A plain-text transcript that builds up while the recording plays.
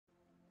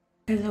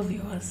Hello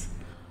viewers.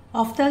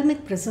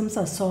 Ophthalmic prisms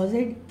are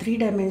solid,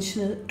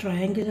 three-dimensional,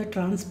 triangular,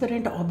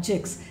 transparent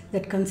objects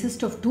that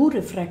consist of two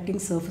refracting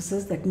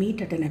surfaces that meet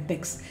at an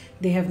apex.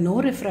 They have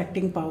no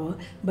refracting power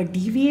but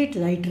deviate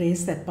light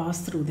rays that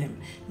pass through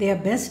them. They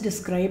are best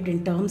described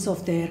in terms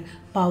of their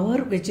power,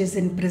 which is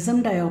in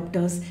prism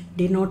diopters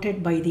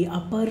denoted by the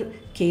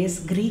uppercase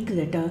Greek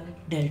letter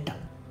delta.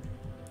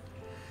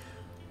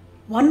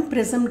 One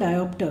prism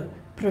diopter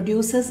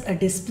produces a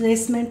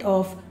displacement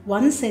of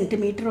 1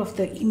 centimeter of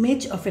the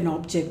image of an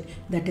object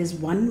that is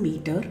 1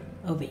 meter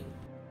away.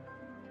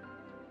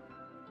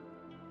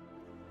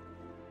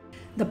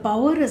 The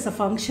power is a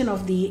function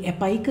of the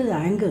apical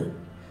angle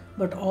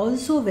but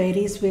also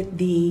varies with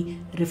the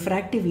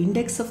refractive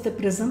index of the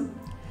prism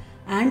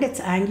and its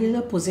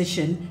angular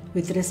position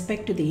with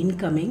respect to the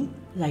incoming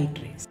light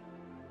rays.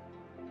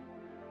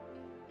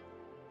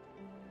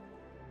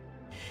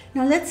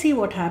 Now let's see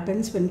what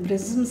happens when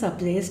prisms are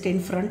placed in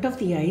front of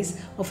the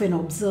eyes of an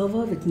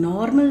observer with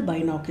normal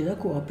binocular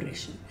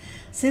cooperation.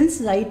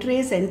 Since light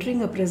rays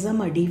entering a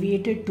prism are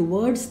deviated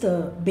towards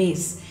the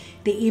base,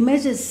 the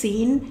image is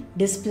seen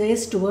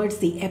displaced towards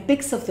the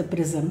apex of the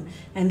prism,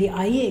 and the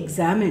eye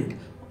examined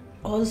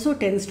also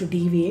tends to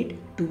deviate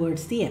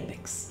towards the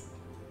apex.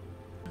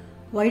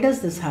 Why does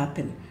this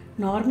happen?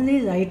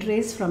 Normally, light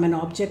rays from an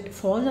object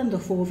fall on the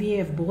fovea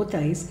of both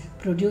eyes,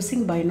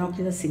 producing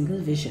binocular single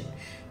vision.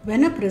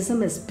 When a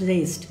prism is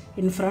placed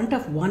in front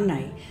of one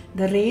eye,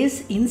 the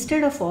rays,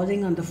 instead of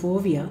falling on the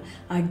fovea,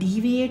 are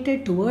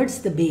deviated towards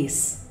the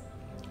base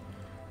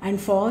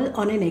and fall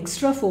on an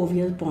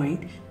extrafoveal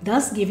point,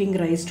 thus giving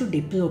rise to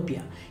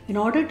diplopia. In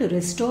order to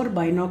restore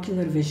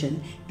binocular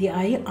vision, the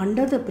eye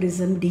under the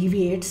prism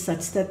deviates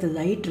such that the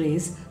light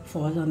rays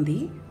fall on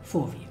the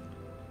fovea.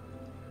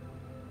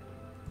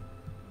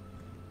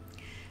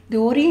 The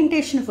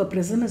orientation of a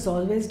prism is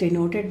always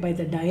denoted by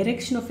the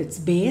direction of its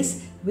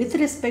base with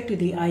respect to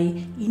the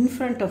eye in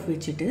front of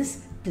which it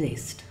is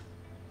placed.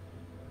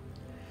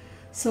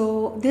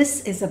 So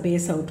this is a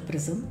base out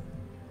prism.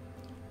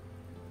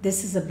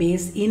 This is a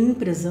base in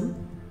prism.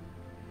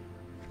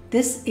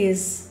 This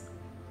is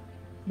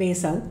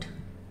base out.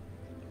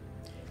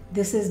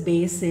 This is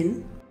base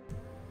in.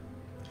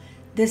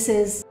 This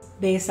is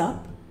base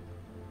up.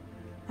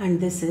 And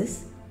this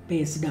is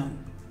base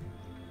down.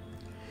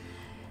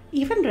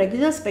 Even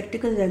regular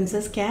spectacle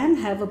lenses can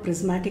have a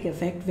prismatic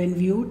effect when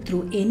viewed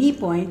through any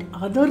point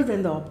other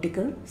than the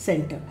optical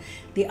center,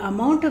 the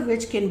amount of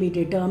which can be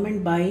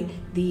determined by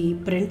the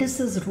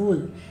Prentice's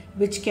rule,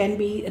 which can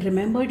be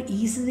remembered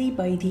easily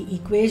by the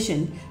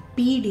equation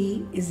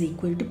PD is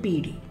equal to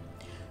PD.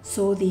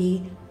 So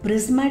the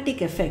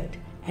prismatic effect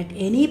at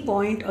any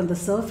point on the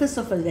surface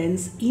of a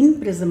lens in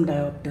prism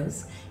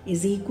diopters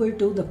is equal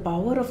to the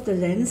power of the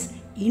lens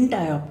in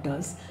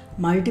diopters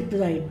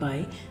multiplied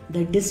by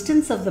the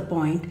distance of the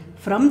point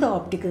from the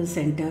optical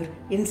center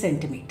in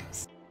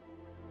centimeters.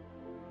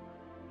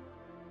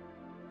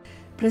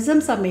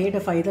 Prisms are made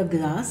of either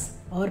glass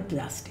or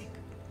plastic.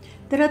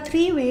 There are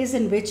three ways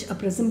in which a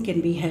prism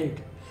can be held.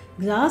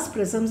 Glass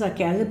prisms are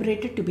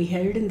calibrated to be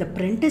held in the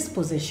Prentice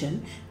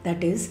position,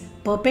 that is,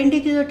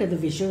 perpendicular to the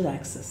visual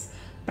axis.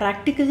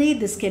 Practically,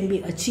 this can be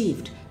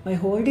achieved by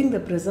holding the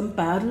prism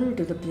parallel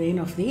to the plane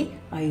of the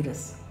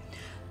iris.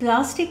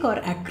 Plastic or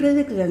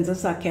acrylic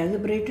lenses are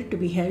calibrated to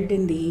be held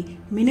in the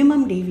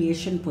minimum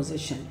deviation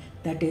position,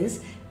 that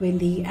is, when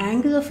the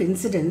angle of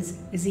incidence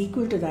is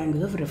equal to the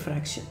angle of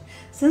refraction.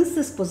 Since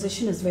this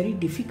position is very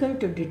difficult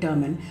to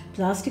determine,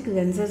 plastic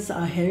lenses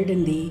are held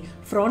in the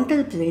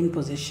frontal plane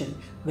position,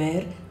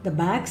 where the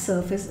back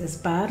surface is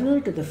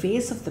parallel to the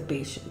face of the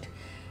patient,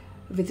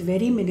 with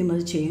very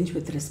minimal change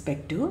with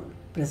respect to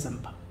prism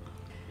power.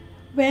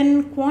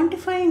 When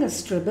quantifying a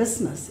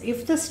strabismus,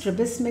 if the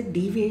strabismic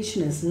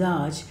deviation is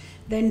large,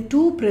 then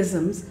two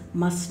prisms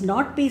must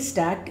not be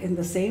stacked in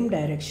the same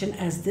direction,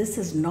 as this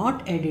is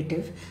not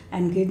additive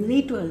and can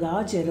lead to a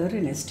large error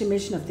in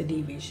estimation of the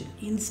deviation.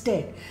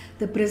 Instead,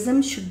 the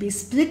prism should be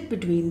split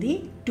between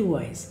the two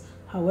eyes.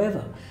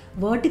 However,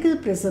 vertical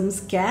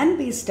prisms can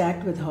be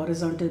stacked with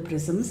horizontal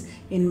prisms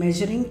in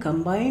measuring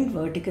combined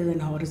vertical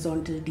and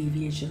horizontal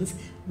deviations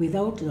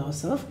without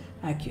loss of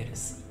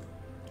accuracy.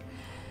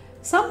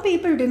 Some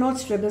people denote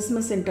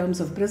strabismus in terms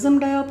of prism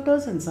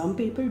diopters and some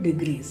people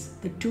degrees.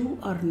 The two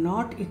are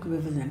not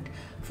equivalent.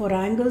 For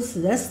angles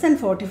less than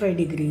 45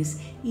 degrees,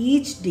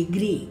 each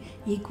degree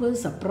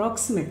equals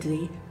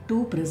approximately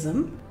 2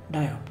 prism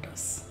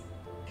diopters.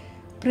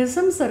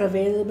 Prisms are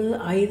available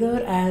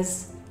either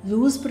as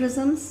loose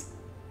prisms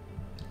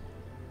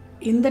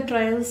in the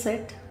trial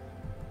set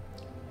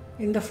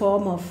in the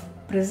form of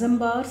prism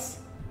bars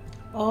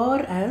or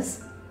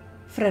as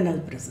Fresnel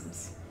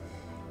prisms.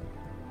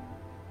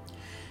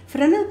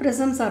 Fresnel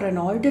prisms are an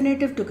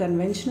alternative to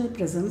conventional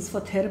prisms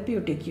for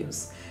therapeutic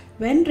use.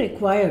 When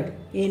required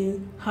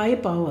in high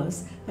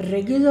powers, a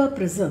regular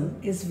prism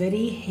is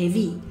very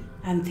heavy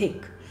and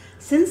thick.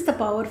 Since the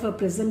power of a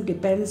prism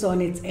depends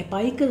on its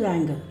apical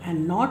angle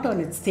and not on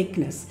its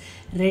thickness,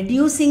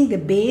 reducing the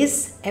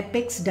base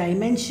apex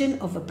dimension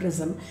of a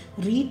prism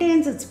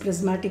retains its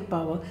prismatic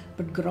power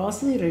but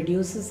grossly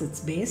reduces its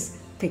base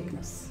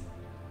thickness.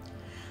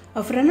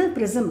 A Fresnel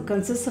prism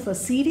consists of a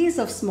series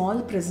of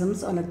small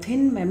prisms on a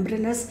thin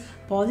membranous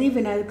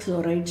polyvinyl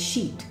chloride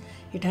sheet.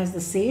 It has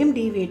the same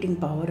deviating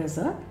power as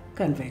a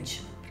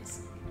conventional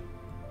prism.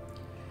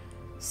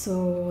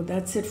 So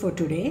that's it for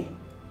today.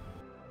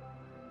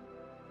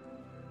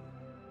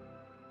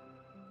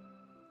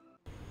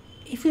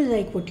 If you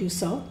like what you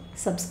saw,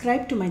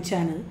 subscribe to my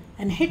channel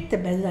and hit the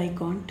bell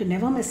icon to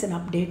never miss an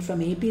update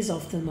from AP's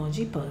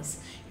Ophthalmology Pulse.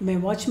 You may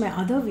watch my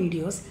other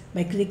videos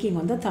by clicking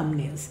on the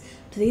thumbnails.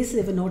 Please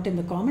leave a note in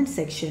the comment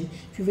section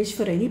if you wish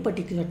for any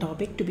particular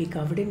topic to be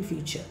covered in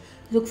future.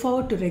 Look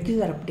forward to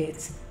regular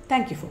updates.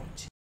 Thank you for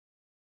watching.